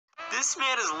This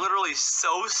man is literally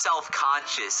so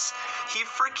self-conscious. He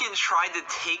freaking tried to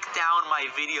take down my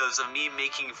videos of me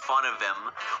making fun of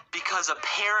him because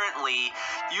apparently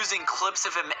using clips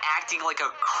of him acting like a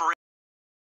card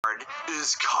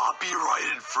is copyright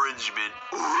infringement.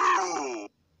 Ooh.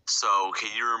 So, can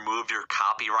you remove your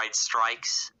copyright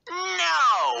strikes?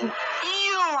 No!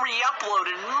 You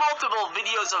re-uploaded multiple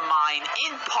videos of mine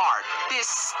in part. This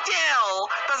still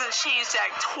doesn't change that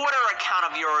Twitter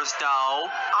account of yours, though.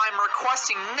 I'm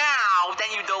requesting now that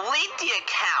you delete the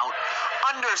account.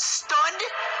 Understood?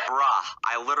 Bruh,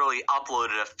 I literally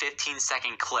uploaded a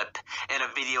 15-second clip in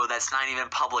a video that's not even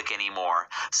public anymore.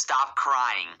 Stop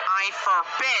crying. I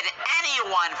forbid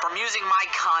anyone from using my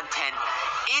content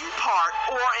in part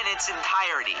or in its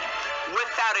entirety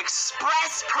without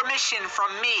express permission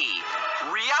from me.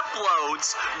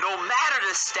 Re-uploads, no matter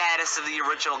the status of the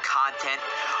original content,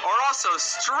 are also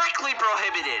strictly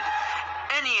prohibited.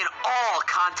 Any and all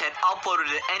content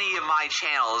uploaded to any of my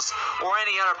channels or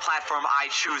any other platform I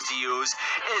choose to use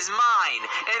is mine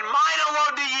and mine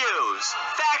alone to use.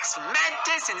 Fax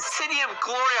mentis, insidium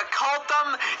gloria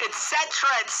cultum, etc.,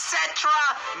 etc.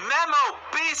 Memo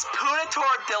bis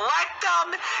punitor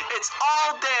delectum. It's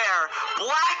all there,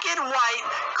 black and white,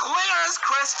 clear as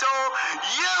crystal.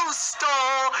 You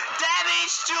stole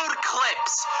dabhdude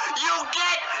clips. You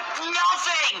get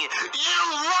nothing. You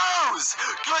lose.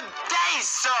 Good day,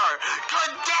 sir.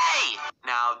 Good day.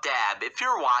 Now, Dab, if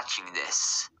you're watching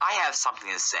this, I have something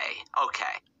to say.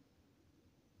 Okay.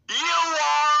 You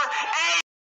are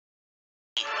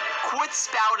a... Quit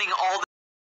spouting all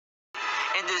the...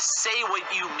 and just say what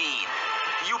you mean.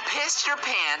 You pissed your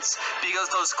pants because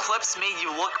those clips made you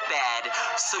look bad,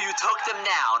 so you took them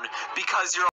down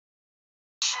because you're...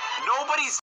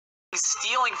 Nobody's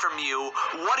stealing from you.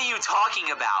 What are you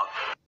talking about?